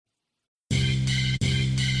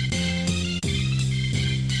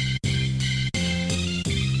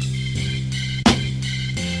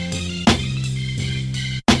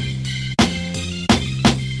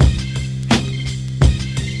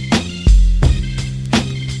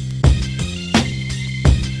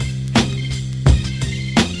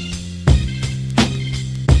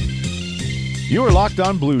You are Locked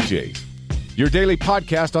On Blue Jays, your daily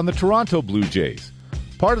podcast on the Toronto Blue Jays,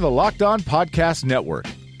 part of the Locked On Podcast Network,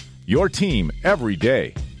 your team every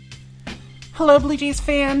day. Hello, Blue Jays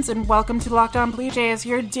fans, and welcome to Locked On Blue Jays,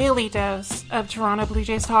 your daily dose of Toronto Blue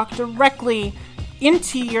Jays talk directly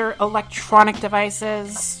into your electronic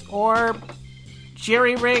devices or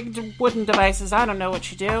jerry-rigged wooden devices. I don't know what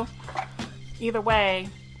you do. Either way,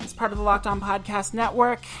 it's part of the Locked On Podcast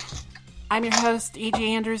Network. I'm your host, AJ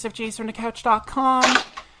Andrews of JaysFromTheCouch.com,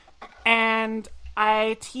 and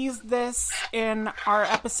I teased this in our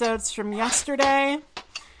episodes from yesterday,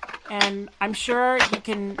 and I'm sure you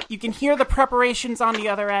can hear the preparations on the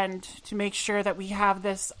other end to make sure that we have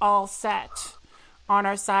this all set on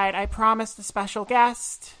our side. I promised a special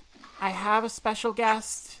guest. I have a special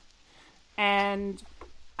guest, and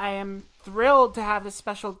I am thrilled to have this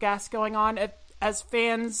special guest going on. As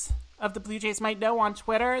fans of the Blue Jays might know, on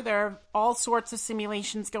Twitter, there are all sorts of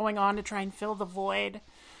simulations going on to try and fill the void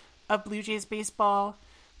of Blue Jays baseball.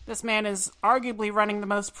 This man is arguably running the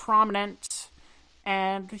most prominent,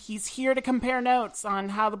 and he's here to compare notes on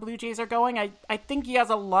how the Blue Jays are going. I think he has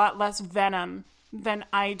a lot less venom than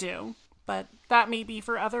I do, but that may be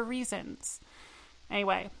for other reasons.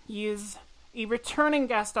 Anyway, he is a returning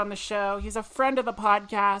guest on the show. He's a friend of the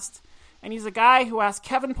podcast, and he's a guy who asked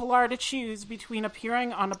Kevin Pillar to choose between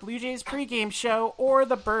appearing on a Blue Jays pregame show or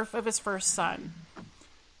the birth of his first son.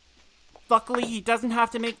 Luckily, he doesn't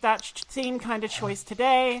have to make that same kind of choice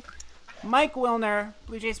today. Mike Wilner,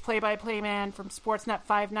 Blue Jays play-by-play man from Sportsnet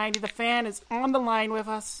 590 The Fan, is on the line with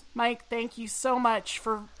us. Mike, thank you so much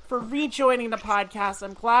for rejoining the podcast.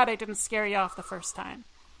 I'm glad I didn't scare you off the first time.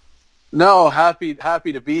 No, happy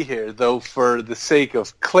to be here, though for the sake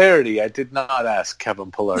of clarity, I did not ask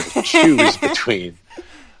Kevin Pillar to choose between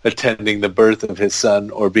attending the birth of his son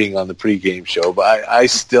or being on the pregame show, but I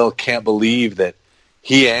still can't believe that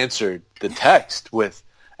he answered the text with,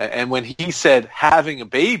 and when he said having a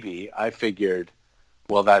baby, I figured,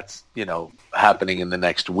 well, that's, happening in the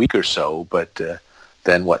next week or so, but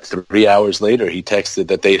then 3 hours later, he texted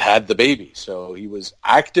that they'd had the baby, so he was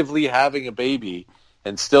actively having a baby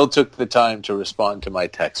and still took the time to respond to my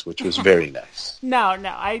text, which was very nice. No,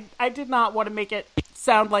 I did not want to make it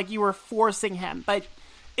sound like you were forcing him, but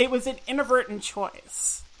it was an inadvertent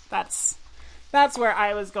choice. That's where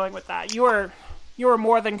I was going with that. You were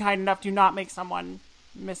more than kind enough to not make someone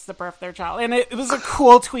miss the birth of their child, and it was a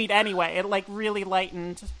cool tweet anyway. It really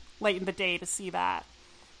lightened the day to see that.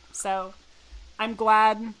 So I'm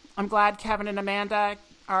glad Kevin and Amanda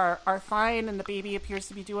are fine, and the baby appears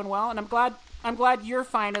to be doing well, and I'm glad you're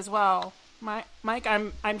fine as well, Mike.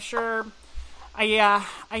 I'm sure.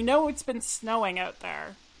 I know it's been snowing out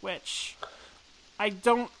there, which I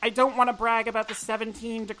don't want to brag about the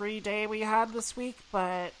 17-degree day we had this week,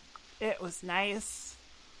 but it was nice.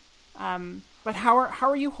 But how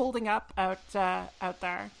are you holding up out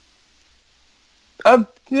there?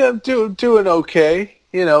 Doing okay.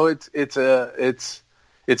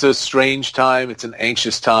 It's a strange time. It's an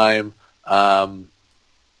anxious time.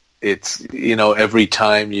 It's, every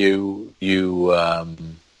time you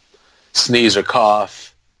sneeze or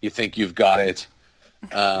cough, you think you've got it.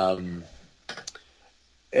 And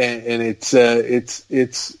it's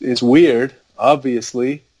weird,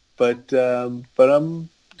 obviously, but I'm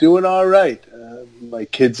doing all right. My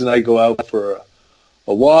kids and I go out for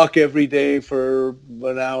a walk every day for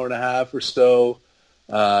an hour and a half or so.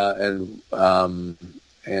 And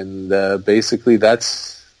basically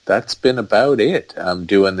that's been about it. I'm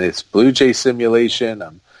doing this Blue Jay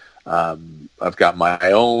simulation. I've got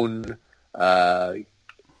my own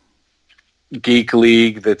Geek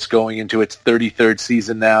League that's going into its 33rd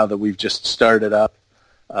season now that we've just started up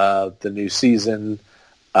the new season.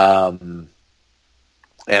 And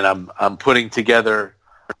I'm putting together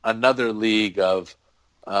another league of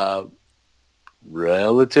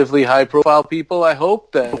relatively high-profile people. I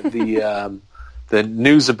hope that the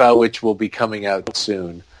news about which will be coming out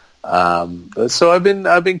soon. So I've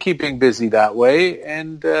been keeping busy that way,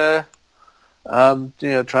 and trying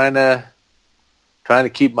to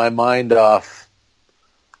keep my mind off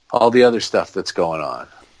all the other stuff that's going on.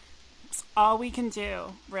 It's all we can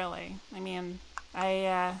do, really. I mean,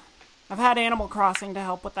 I've had Animal Crossing to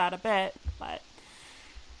help with that a bit, but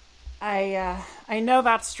I know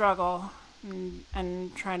that struggle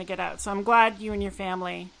and trying to get out. So I'm glad you and your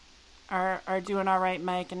family are doing all right,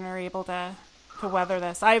 Mike, and are able to weather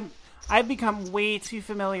this. I've become way too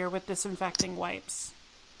familiar with disinfecting wipes,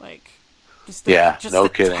 just the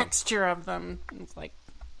kidding. Texture of them. It's like,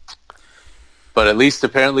 but at least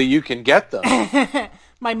apparently you can get them.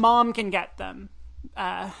 My mom can get them.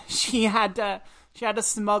 She had to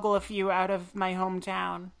smuggle a few out of my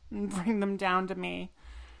hometown and bring them down to me.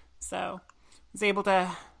 So I was able to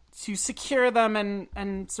secure them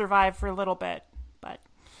and survive for a little bit, but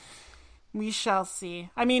we shall see.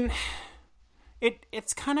 I mean,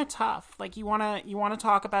 it's kind of tough. Like you want to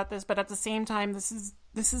talk about this, but at the same time, this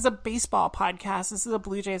is a baseball podcast. This is a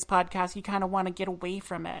Blue Jays podcast. You kind of want to get away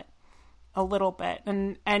from it a little bit.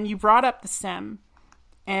 And you brought up the sim,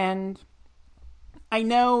 and I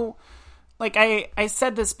know, like I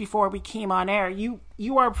said this before we came on air, you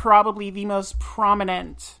are probably the most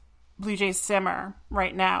prominent Blue Jays simmer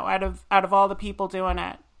right now out of all the people doing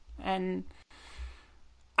it. And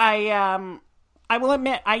I will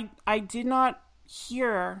admit I did not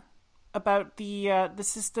hear about the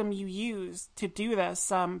system you used to do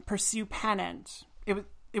this, Pursue Pennant.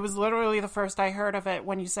 It was literally the first I heard of it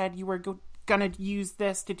when you said you were gonna use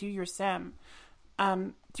this to do your sim.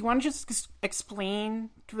 Do you want to just explain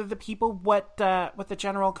to the people what the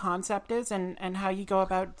general concept is and how you go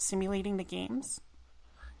about simulating the games?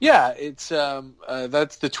 Yeah, it's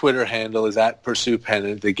that's the Twitter handle, is at Pursue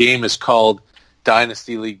Pennant. The game is called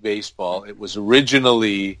Dynasty League Baseball. It was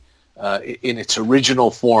originally, in its original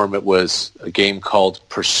form, it was a game called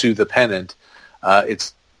Pursue the Pennant.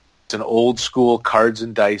 It's an old school cards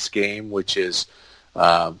and dice game, which is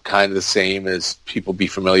kind of the same as people be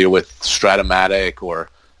familiar with Stratomatic or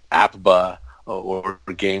APBA or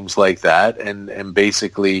games like that. And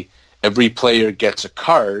basically every player gets a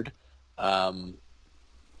card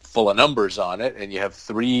full of numbers on it, and you have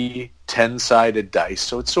 3 10-sided dice.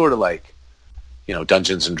 So it's sort of like,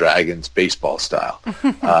 Dungeons and Dragons baseball style.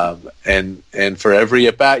 And for every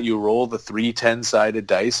at-bat, you roll the 3 10-sided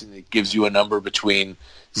dice, and it gives you a number between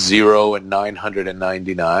 0 and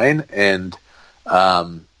 999. And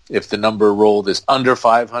if the number rolled is under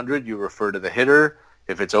 500, you refer to the hitter.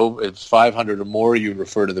 If it's 500 or more, you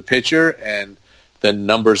refer to the pitcher. And the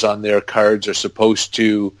numbers on their cards are supposed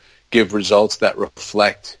to give results that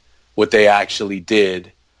reflect what they actually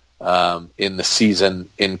did in the season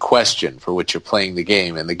in question for which you're playing the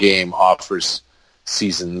game. And the game offers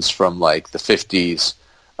seasons from like the 50s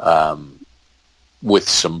with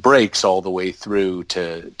some breaks all the way through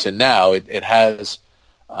to now. It has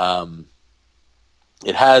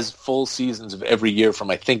full seasons of every year from,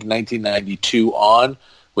 I think, 1992 on,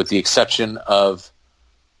 with the exception of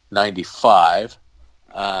 95,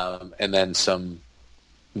 and then some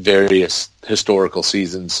various historical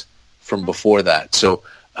seasons from before that. So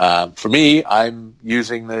for me, I'm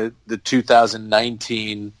using the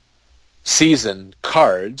 2019 season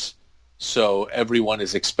cards, so everyone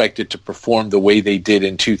is expected to perform the way they did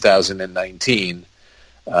in 2019,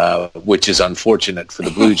 which is unfortunate for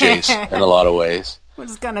the Blue Jays in a lot of ways. I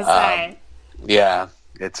was gonna say, yeah,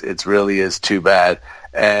 it's really is too bad,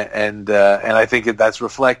 and I think that's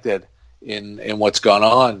reflected in what's gone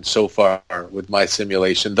on so far with my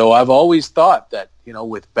simulation. Though I've always thought that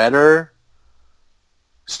with better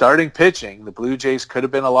starting pitching, the Blue Jays could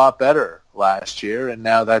have been a lot better last year, and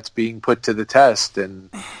now that's being put to the test, and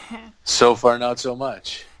so far not so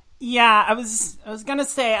much. Yeah, I was gonna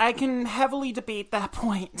say I can heavily debate that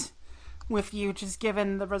point with you, just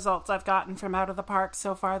given the results I've gotten from Out of the Park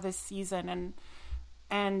so far this season,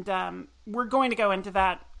 and we're going to go into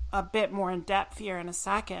that a bit more in depth here in a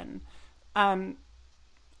second. I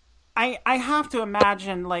have to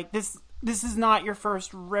imagine like this is not your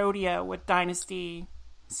first rodeo with Dynasty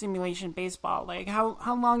Simulation Baseball. Like how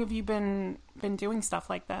long have you been doing stuff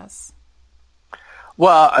like this?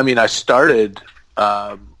 Well, I mean, I started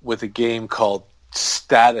with a game called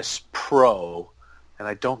Status Pro, and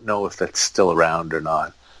I don't know if that's still around or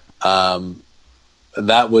not. And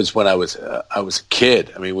that was when I was a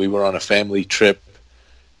kid. I mean, we were on a family trip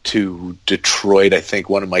to Detroit. I think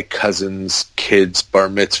one of my cousin's kids' bar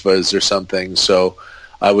mitzvahs or something. So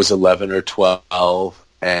I was 11 or 12,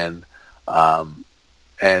 and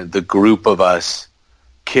the group of us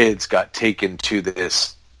kids got taken to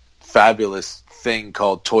this fabulous thing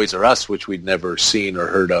called Toys R Us, which we'd never seen or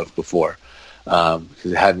heard of before, because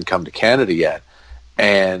it hadn't come to Canada yet.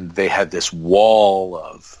 And they had this wall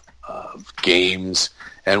of games,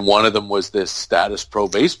 and one of them was this Status Pro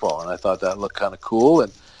Baseball, and I thought that looked kind of cool.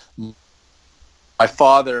 And my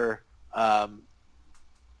father,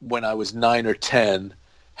 when I was 9 or 10,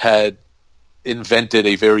 had invented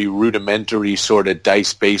a very rudimentary sort of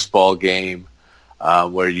dice baseball game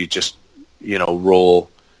where you just, roll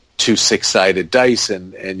 2 6-sided dice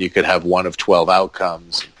and you could have one of 12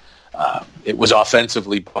 outcomes. It was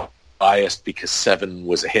offensively biased because 7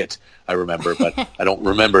 was a hit, I remember, but I don't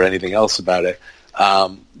remember anything else about it.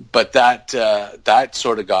 But that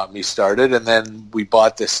sort of got me started, and then we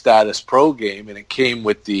bought this Status Pro game, and it came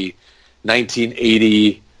with the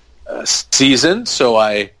 1980 season, so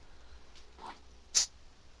I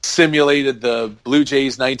simulated the Blue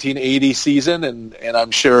Jays 1980 season, and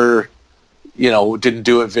I'm sure, didn't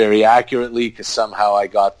do it very accurately because somehow I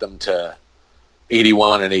got them to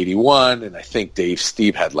 81 and 81, and I think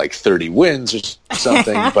Steve had like 30 wins or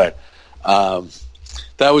something. But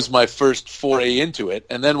that was my first foray into it.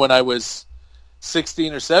 And then when I was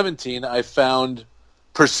 16 or 17, I found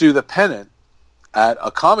Pursue the Pennant at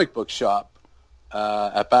a comic book shop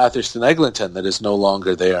at Bathurst and Eglinton that is no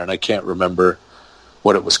longer there, and I can't remember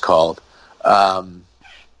what it was called. And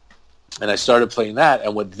I started playing that,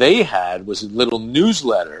 and what they had was a little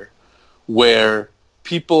newsletter where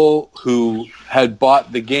people who had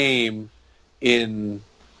bought the game in,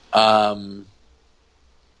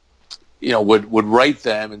 would write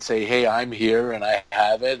them and say, hey, I'm here and I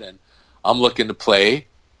have it and I'm looking to play.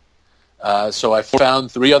 So I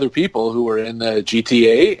found 3 other people who were in the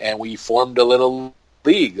GTA, and we formed a little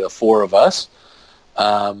league of 4 of us,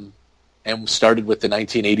 and started with the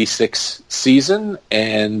 1986 season,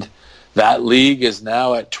 and that league is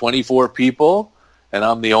now at 24 people, and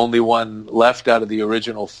I'm the only one left out of the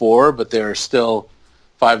original 4, but there are still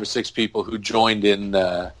 5 or 6 people who joined in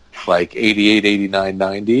like 88, 89,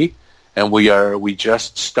 90, and we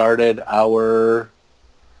just started our...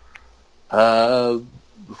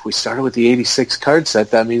 if we started with the 86 card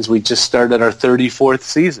set, that means we just started our 34th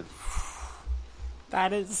season.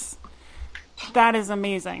 That is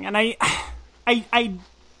amazing. And I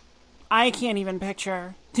can't even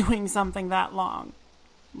picture doing something that long.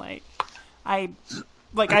 I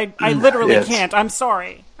literally can't. I'm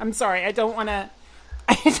sorry. I don't want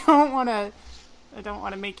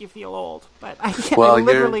to make you feel old, but I can't. Well, I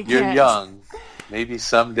literally you're can't. young. Maybe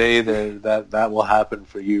someday that will happen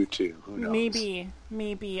for you too. Who knows?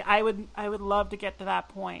 Maybe I would love to get to that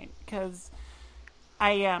point, because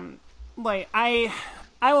I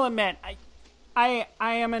will admit I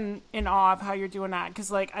am in awe of how you're doing that,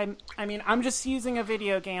 because I'm just using a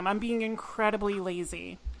video game. I'm being incredibly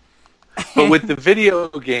lazy. But with the video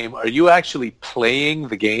game, are you actually playing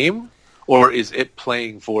the game, or is it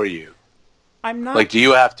playing for you? I'm not. Like, do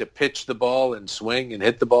you have to pitch the ball and swing and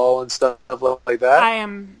hit the ball and stuff like that? I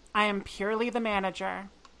am purely the manager.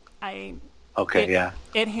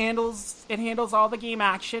 It handles all the game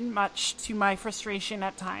action, much to my frustration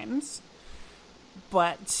at times.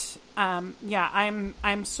 But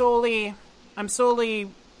I'm solely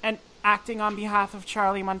acting on behalf of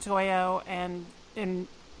Charlie Montoyo and in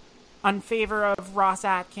favor of Ross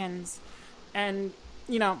Atkins, and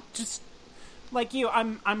just like you,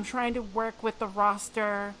 I'm trying to work with the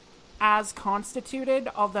roster as constituted,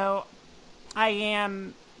 although I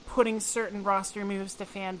am putting certain roster moves to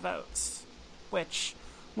fan votes, which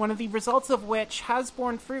one of the results of which has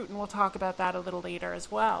borne fruit, and we'll talk about that a little later as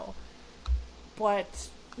well. But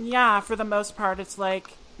yeah, for the most part, it's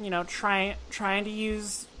trying to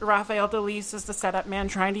use Rafael Delis as the setup man,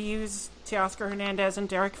 trying to use Teoscar Hernandez and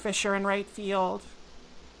Derek Fisher in right field,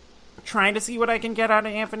 trying to see what I can get out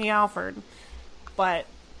of Anthony Alford. But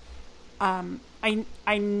I'm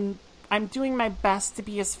doing my best to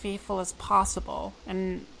be as faithful as possible,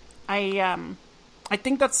 and I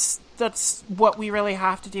think that's what we really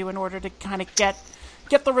have to do in order to kind of get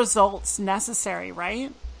the results necessary,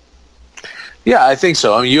 right? Yeah, I think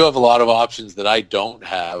so. I mean, you have a lot of options that I don't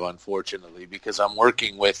have, unfortunately, because I'm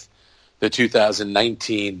working with the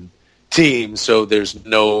 2019 team. So there's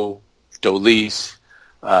no Dolis,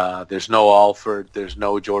 there's no Alford, there's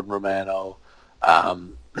no Jordan Romano.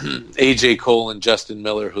 AJ Cole and Justin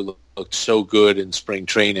Miller, who looked so good in spring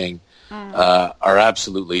training, are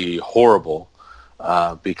absolutely horrible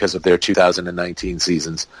because of their 2019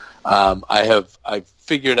 seasons. I've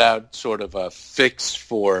figured out sort of a fix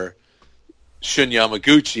for Shun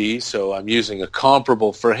Yamaguchi, so I'm using a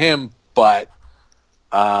comparable for him, but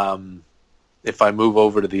if I move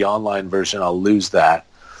over to the online version, I'll lose that.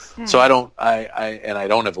 So I don't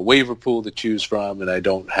have a waiver pool to choose from, and I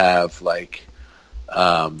don't have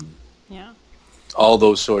all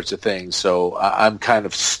those sorts of things. So I'm kind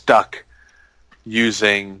of stuck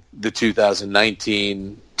using the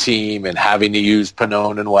 2019 team and having to use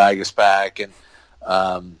Pannone and Waguespack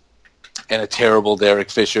and a terrible Derek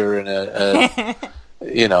Fisher and a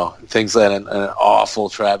things like an awful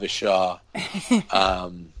Travis Shaw.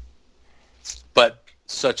 But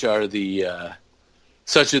such are the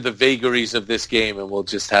vagaries of this game, and we'll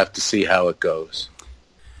just have to see how it goes.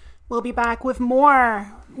 We'll be back with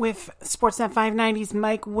more with Sportsnet 590's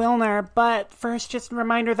Mike Wilner, but first, just a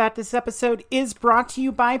reminder that this episode is brought to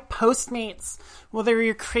you by Postmates. Whether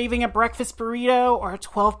you're craving a breakfast burrito or a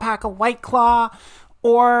 12-pack of White Claw,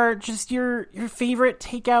 or just your favorite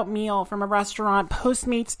takeout meal from a restaurant,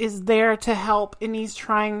 Postmates is there to help in these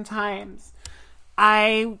trying times.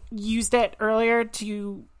 I used it earlier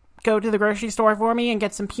to go to the grocery store for me and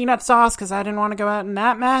get some peanut sauce because I didn't want to go out in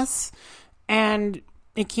that mess. And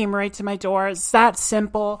it came right to my door. It's that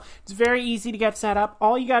simple. It's very easy to get set up.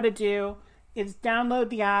 All you got to do is download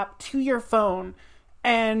the app to your phone,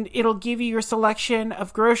 and it'll give you your selection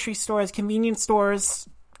of grocery stores, convenience stores,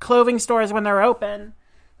 clothing stores when they're open.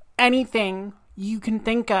 Anything you can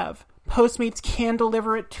think of. Postmates can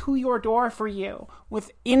deliver it to your door for you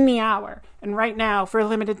within the hour. And right now, for a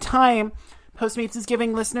limited time, Postmates is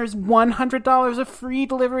giving listeners $100 of free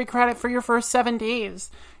delivery credit for your first 7 days.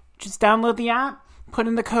 Just download the app, put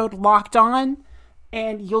in the code LOCKEDON,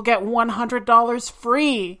 and you'll get $100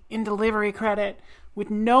 free in delivery credit with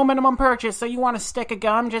no minimum purchase. So you want a stick of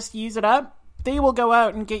gum, just use it up. They will go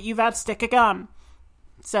out and get you that stick of gum.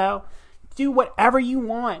 So do whatever you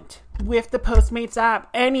want with the Postmates app.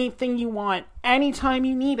 Anything you want, anytime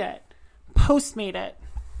you need it. Postmate it.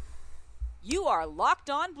 You are Locked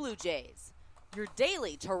On Blue Jays, your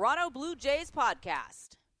daily Toronto Blue Jays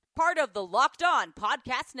podcast. Part of the Locked On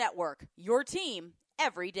Podcast Network, your team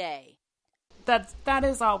every day. That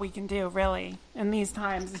is all we can do, really, in these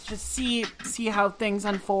times. Is just see how things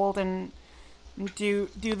unfold and do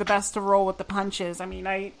the best to roll with the punches. I mean,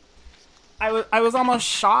 I was almost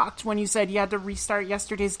shocked when you said you had to restart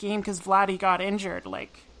yesterday's game because Vladdy got injured.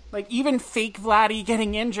 Like even fake Vladdy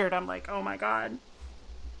getting injured, I'm like, oh my god,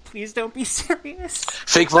 please don't be serious.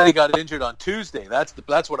 Fake Vladdy got injured on Tuesday. That's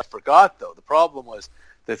what I forgot, though. The problem was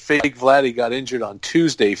that fake Vladdy got injured on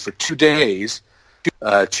Tuesday for 2 days,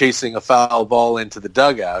 chasing a foul ball into the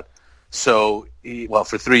dugout. So,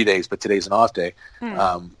 for 3 days, but today's an off day.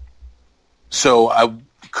 So I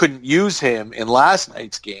couldn't use him in last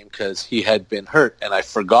night's game because he had been hurt, and I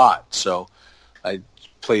forgot. So I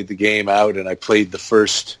played the game out, and I played the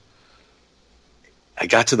first. I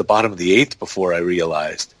got to the bottom of the 8th before I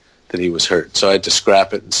realized that he was hurt. So I had to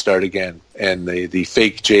scrap it and start again. And the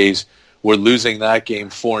fake Jays were losing that game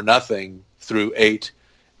 4-0 through 8.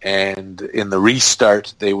 And in the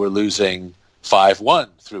restart, they were losing 5-1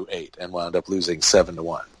 through 8 and wound up losing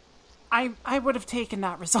 7-1. I would have taken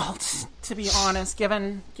that result, to be honest,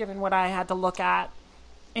 given what I had to look at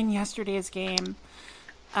in yesterday's game.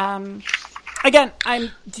 Again,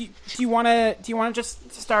 do you want to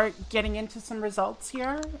just start getting into some results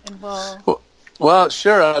here, and we'll. Well,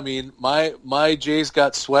 sure. I mean, my Jays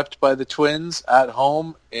got swept by the Twins at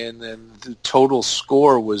home, and then the total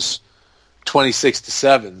score was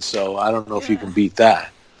 26-7. So I don't know if you can beat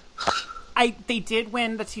that. They did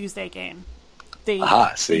win the Tuesday game. They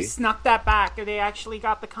snuck that back, or they actually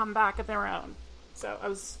got the comeback of their own. So I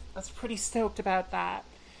was pretty stoked about that.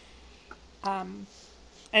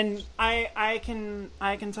 And I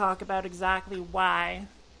can talk about exactly why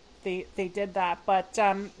they did that, but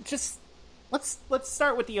just let's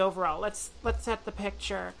start with the overall. Let's set the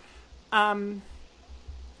picture. My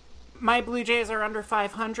Blue Jays are under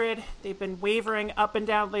 500. They've been wavering up and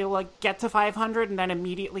down. They'll get to 500 and then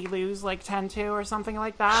immediately lose 10-2 or something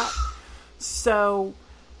like that. So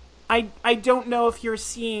I don't know if you're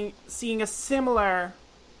seeing a similar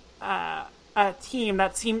a team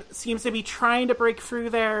that seems to be trying to break through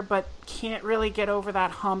there, but can't really get over that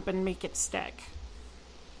hump and make it stick.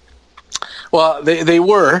 Well, they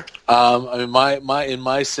were. I mean, in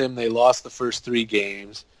my sim, they lost the first 3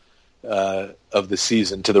 games of the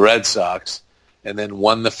season to the Red Sox, and then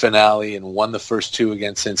won the finale and won the first 2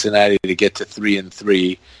 against Cincinnati to get to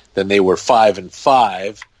 3-3. Then they were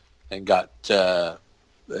 5-5 and got.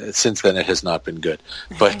 Since then, it has not been good,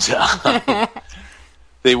 but.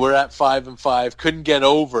 They were at 5-5, couldn't get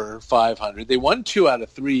over 500. They won 2 out of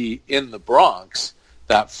 3 in the Bronx,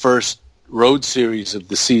 that first road series of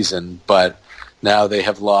the season, but now they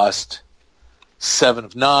have lost 7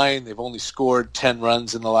 of 9. They've only scored 10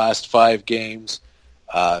 runs in the last 5 games.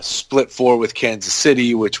 Split 4 with Kansas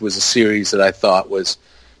City, which was a series that I thought was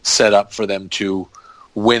set up for them to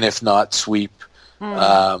win, if not sweep.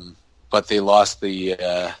 But they lost they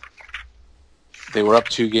were up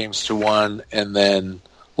 2-1 and then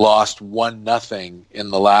lost 1-0 in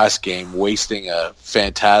the last game, wasting a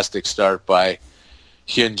fantastic start by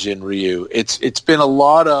Hyunjin Ryu. It's been a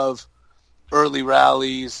lot of early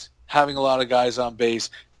rallies, having a lot of guys on base,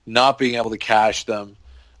 not being able to cash them.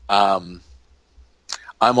 I'm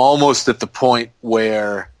almost at the point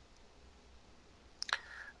where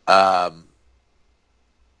I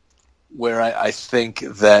think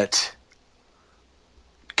that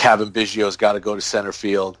Kevin Biggio's got to go to center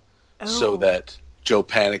field so that Joe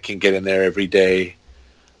Panik can get in there every day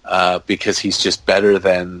because he's just better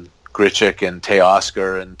than Grichuk and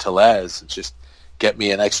Teoscar and Tellez. Just get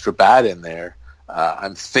me an extra bat in there.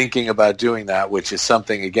 I'm thinking about doing that, which is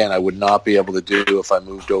something, again, I would not be able to do if I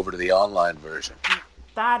moved over to the online version.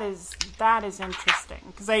 That is interesting,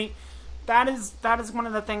 because that is one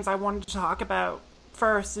of the things I wanted to talk about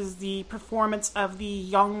first, is the performance of the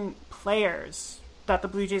young players that the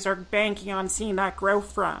Blue Jays are banking on seeing that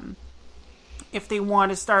growth from, if they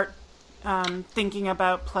want to start thinking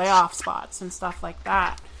about playoff spots and stuff like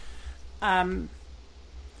that. I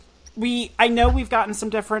know we've gotten some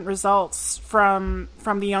different results from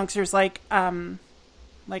the youngsters. I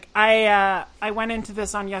went into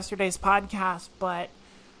this on yesterday's podcast, but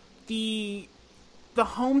the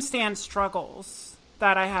homestand struggles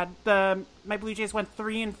that I had, my Blue Jays went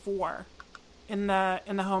 3-4 in the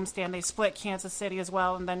homestand. They split Kansas City as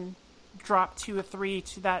well, and then dropped 2-3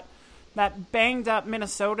 to that banged up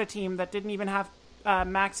Minnesota team that didn't even have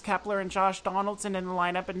Max Kepler and Josh Donaldson in the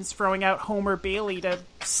lineup, and is throwing out Homer Bailey to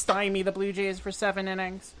stymie the Blue Jays for 7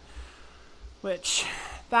 innings. Which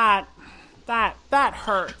that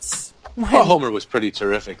hurts. Well, Homer was pretty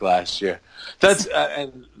terrific last year.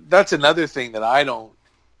 And that's another thing that I don't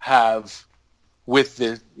have with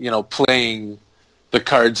the playing the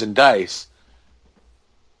cards and dice.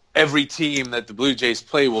 Every team that the Blue Jays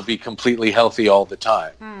play will be completely healthy all the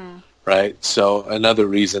time. Right? So another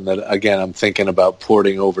reason that, again, I'm thinking about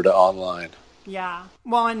porting over to online. Yeah.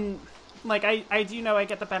 Well, and I do know I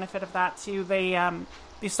get the benefit of that too. They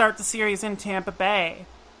start the series in Tampa Bay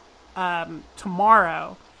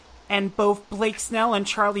tomorrow, and both Blake Snell and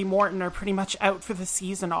Charlie Morton are pretty much out for the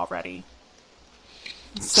season already.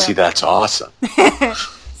 So, see, that's awesome.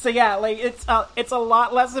 So yeah, it's a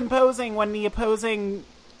lot less imposing when the opposing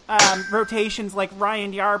rotations like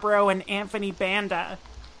Ryan Yarbrough and Anthony Banda.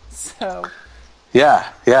 So yeah,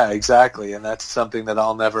 exactly, and that's something that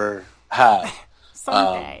I'll never have.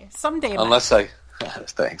 Someday, unless I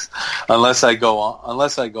go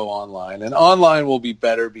online, and online will be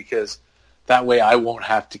better because that way I won't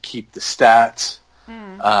have to keep the stats,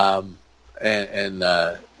 and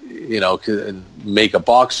make a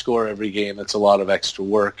box score every game. That's a lot of extra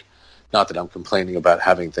work. Not that I'm complaining about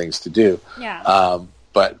having things to do. Yeah.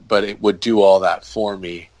 But it would do all that for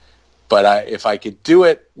me. But if I could do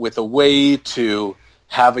it with a way to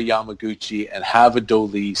have a Yamaguchi and have a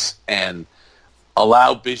Dolis and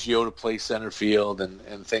allow Biggio to play center field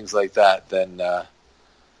and things like that, then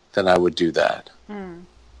I would do that.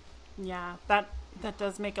 Yeah, that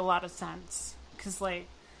does make a lot of sense. Because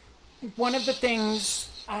one of the things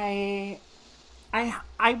I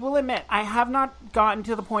will admit, I have not gotten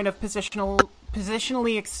to the point of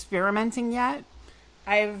positionally experimenting yet.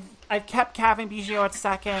 I've kept Cavan Biggio at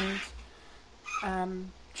second.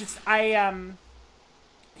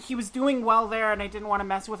 He was doing well there, and I didn't want to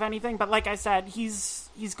mess with anything. But like I said, he's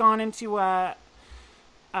gone into a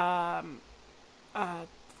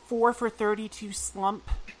 4-for-32 slump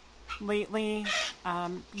lately.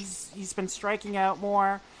 He's been striking out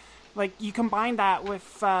more. You combine that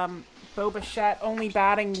with Bo Bichette only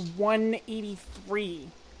batting 183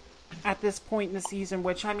 at this point in the season,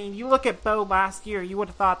 which, I mean, you look at Bo last year, you would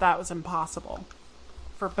have thought that was impossible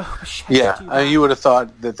for Bo Bichette to do that. You would have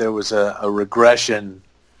thought that there was a regression,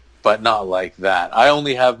 but not like that. I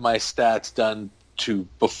only have my stats done to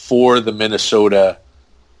before the Minnesota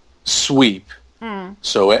sweep,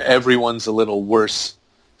 so everyone's a little worse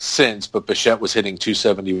since, but Bichette was hitting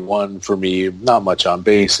 271 for me, not much on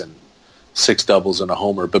base, and 6 doubles and a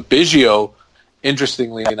homer. But Biggio,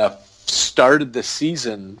 interestingly enough, started the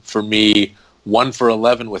season for me 1 for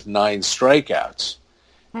 11 with 9 strikeouts,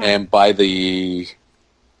 and by the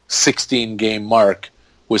 16-game mark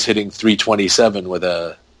was hitting 327 with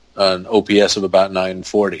an OPS of about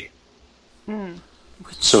 940.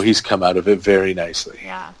 So he's come out of it very nicely.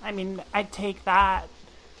 Yeah, I mean, I'd take that.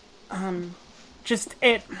 I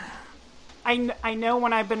know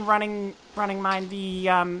when I've been running mine,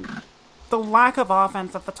 the lack of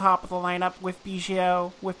offense at the top of the lineup with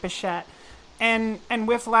Biggio, with Bichette, and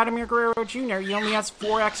with Vladimir Guerrero Jr. He only has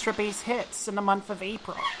 4 extra base hits in the month of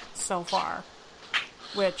April so far,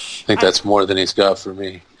 which I think that's more than he's got for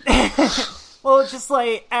me. Well, it's just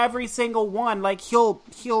every single one, he'll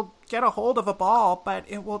get a hold of a ball, but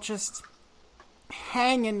it will just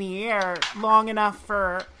hang in the air long enough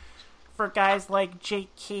for guys like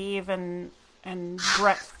Jake Cave and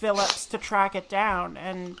Brett Phillips to track it down.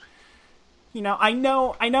 And I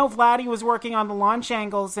know Vladdy was working on the launch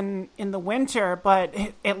angles in the winter, but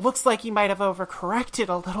it looks like he might have overcorrected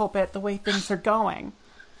a little bit the way things are going.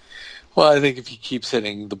 Well, I think if he keeps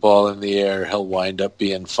hitting the ball in the air, he'll wind up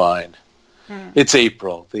being fine. It's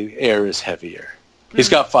April. The air is heavier. He's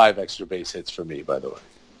got 5 extra base hits for me, by the way.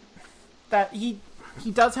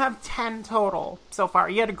 he does have 10 total so far.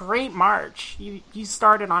 He had a great March. He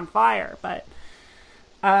started on fire, but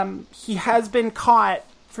he has been caught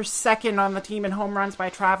for second on the team in home runs by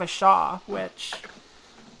Travis Shaw, which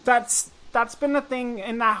that's been the thing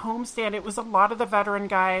in that homestand. It was a lot of the veteran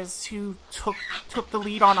guys who took the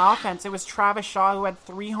lead on offense. It was Travis Shaw who had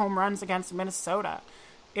 3 home runs against Minnesota.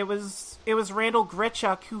 It was Randall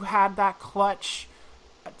Grichuk who had that clutch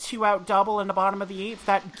 2-out double in the bottom of the 8th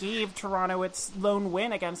that gave Toronto its lone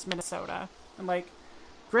win against Minnesota. And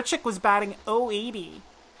Grichuk was batting .080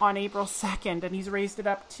 on April 2nd, and he's raised it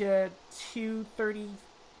up to 230.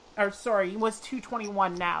 Or sorry, he was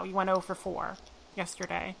 221 now. He went 0 for 4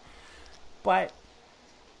 yesterday. But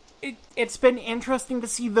it's been interesting to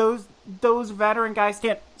see those veteran guys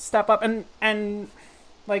step up, and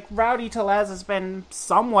Rowdy Tellez has been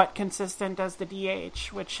somewhat consistent as the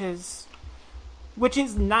DH, which is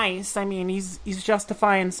nice. I mean, he's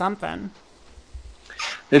justifying something.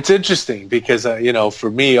 It's interesting because for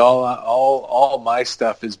me, all my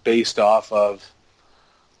stuff is based off of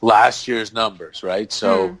last year's numbers, right?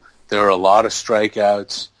 So there are a lot of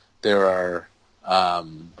strikeouts. There are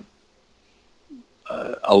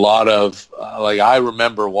a lot of I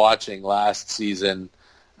remember watching last season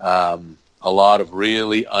a lot of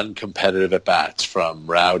really uncompetitive at bats from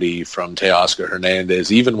Rowdy, from Teoscar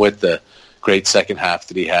Hernandez, even with the great second half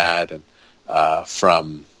that he had, and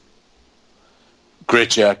from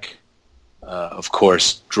Grichuk, of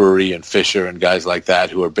course, Drury and Fisher and guys like that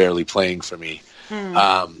who are barely playing for me.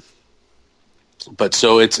 But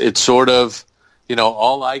so it's sort of,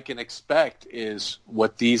 all I can expect is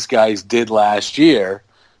what these guys did last year,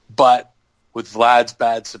 but with Vlad's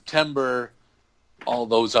bad September, all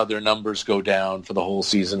those other numbers go down for the whole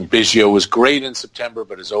season. Biggio was great in September,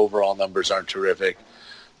 but his overall numbers aren't terrific.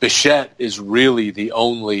 Bichette is really the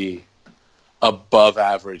only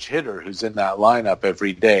above-average hitter who's in that lineup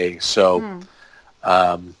every day. So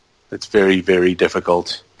it's very, very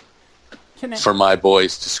difficult for my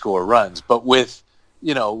boys to score runs. But with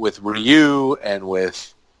Ryu and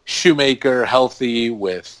with Shoemaker healthy,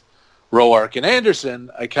 with Roark and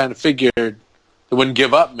Anderson, I kind of figured they wouldn't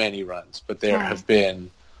give up many runs. But there have been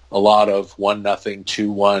a lot of 1-0,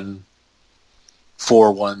 2-1,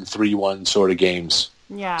 4-1, 3-1 sort of games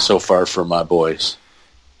so far for my boys.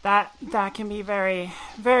 That can be very,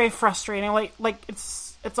 very frustrating. Like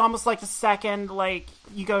it's almost like the second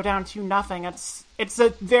you go down 2-0. It's a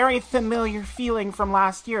very familiar feeling from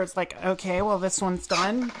last year. It's like, okay, well, this one's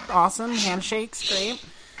done. Awesome. Handshakes, great.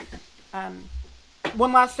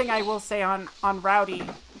 One last thing I will say on Rowdy.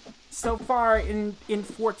 So far in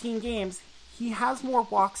 14 games, he has more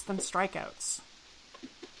walks than strikeouts.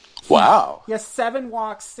 Wow. He has 7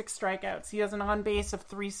 walks, 6 strikeouts. He has an on-base of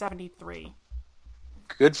 373.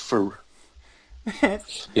 Good for...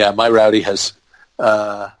 Yeah, my Rowdy has...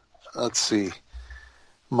 let's see.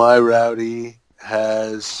 My Rowdy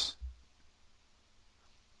has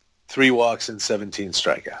 3 walks and 17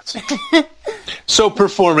 strikeouts. So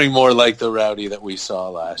performing more like the Rowdy that we saw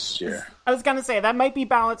last year. I was going to say, that might be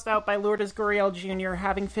balanced out by Lourdes Gurriel Jr.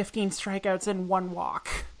 having 15 strikeouts and 1 walk.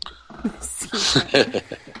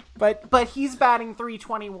 But he's batting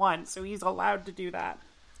 .321, so he's allowed to do that.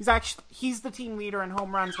 He's the team leader in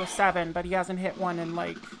home runs with 7, but he hasn't hit one in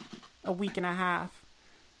a week and a half.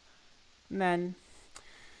 And then,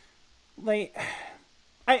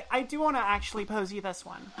 I do want to actually pose you this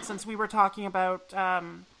one, since we were talking about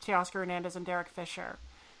Teoscar Hernandez and Derek Fisher.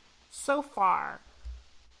 So far,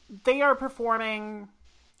 they are performing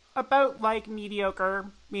about like mediocre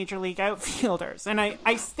Major League outfielders. And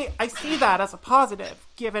I see that as a positive,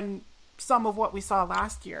 given some of what we saw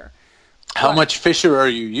last year. How much Fisher are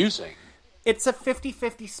you using? It's a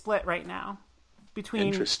 50-50 split right now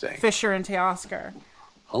between Fisher and Teoscar.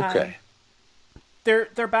 Okay.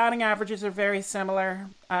 Their batting averages are very similar.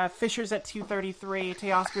 Fisher's at 233,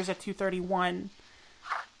 Teoscar's at 231.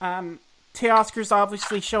 Teoscar's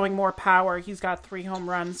obviously showing more power. He's got 3 home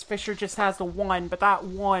runs. Fisher just has the 1, but that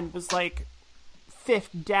 1 was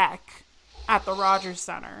 5th deck at the Rogers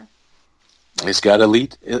Center. He's got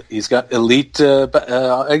elite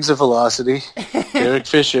exit velocity, Derek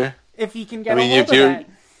Fisher. If he can get a hold of that.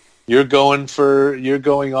 You're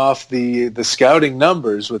going off the scouting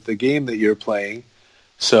numbers with the game that you're playing.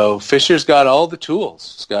 So Fisher's got all the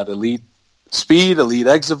tools. He's got elite speed, elite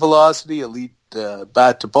exit velocity, elite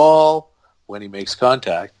bat to ball when he makes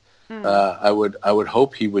contact. I would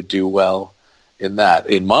hope he would do well in that.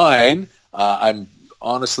 In mine, I'm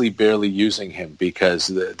honestly barely using him because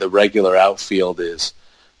the regular outfield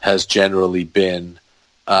has generally been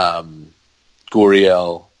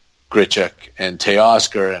Gurriel, Grichuk, and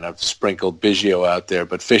Teoscar, and I've sprinkled Biggio out there.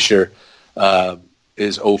 But Fisher,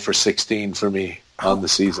 is 0 for 16 for me on the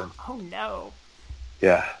season. Oh no.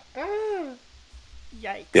 Yeah.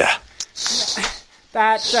 Yikes. Yeah.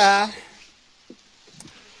 That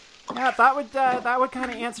would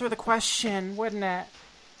kind of answer the question, wouldn't it?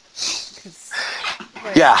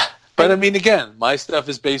 Yeah. But I mean, again, my stuff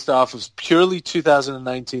is based off of purely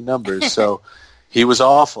 2019 numbers, so he was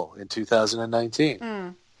awful in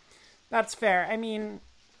 2019. That's fair. I mean,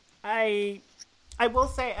 I will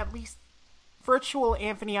say at least virtual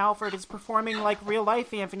Anthony Alford is performing like real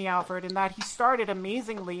life Anthony Alford in that he started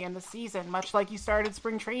amazingly in the season, much like he started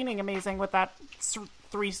spring training amazing with that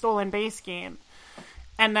 3 stolen base game,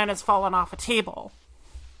 and then has fallen off a table.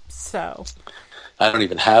 So I don't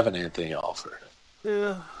even have an Anthony Alford.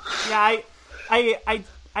 Yeah,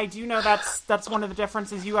 I do know that's one of the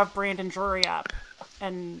differences. You have Brandon Drury up,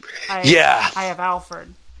 and I have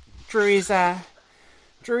Alford. Drury's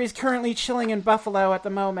currently chilling in Buffalo at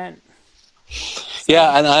the moment.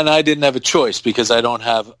 Yeah, and I didn't have a choice because I don't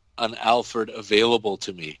have an Alford available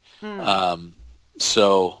to me.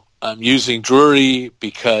 So I'm using Drury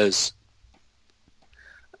because,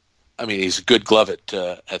 I mean, he's a good glove at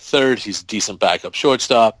third. He's a decent backup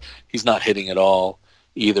shortstop. He's not hitting at all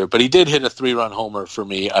either. But he did hit a 3-run homer for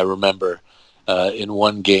me, I remember, in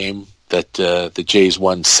one game that the Jays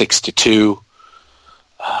won 6-2.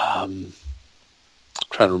 I'm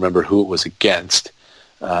trying to remember who it was against.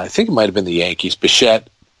 I think it might have been the Yankees. Bichette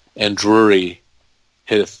and Drury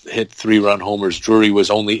hit 3-run homers. Drury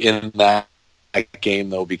was only in that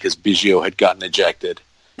game, though, because Biggio had gotten ejected.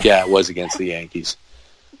 Yeah, it was against the Yankees.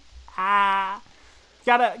 Gotta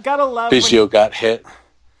love Biggio got hit.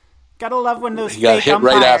 Gotta love when those he got fake hit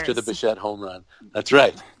umpires, right after the Bichette home run. That's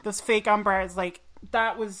right. Those fake umpires, like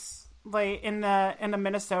that was like in the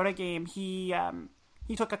Minnesota game. He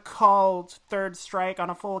took a called third strike on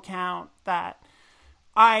a full count that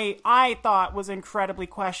I thought was incredibly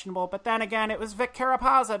questionable. But then again, it was Vic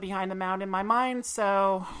Carapazza behind the mound in my mind.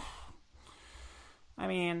 So, I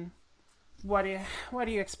mean, what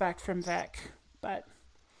do you expect from Vic? But.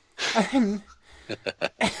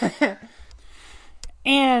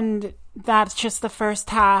 And that's just the first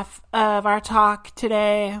half of our talk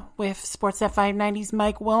today with Sportsnet 590's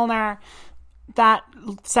Mike Wilner. That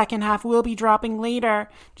second half will be dropping later.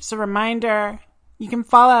 Just a reminder, you can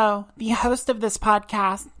follow the host of this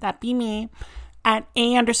podcast, that be me, at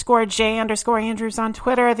 @A_J_Andrews on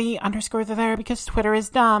Twitter. The underscores are there because Twitter is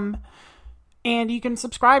dumb. And you can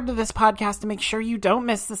subscribe to this podcast to make sure you don't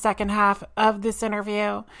miss the second half of this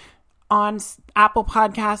interview on Apple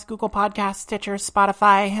Podcasts, Google Podcasts, Stitcher,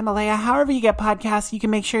 Spotify, Himalaya, however you get podcasts. You can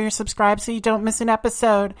make sure you're subscribed so you don't miss an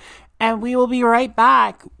episode. And we will be right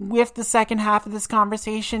back with the second half of this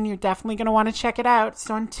conversation. You're definitely going to want to check it out.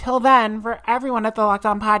 So until then, for everyone at the Locked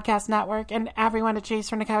On Podcast Network and everyone at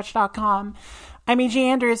JaysFromTheCouch.com, I'm AJ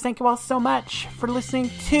Andrews. Thank you all so much for listening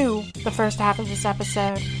to the first half of this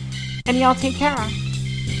episode. And y'all take care.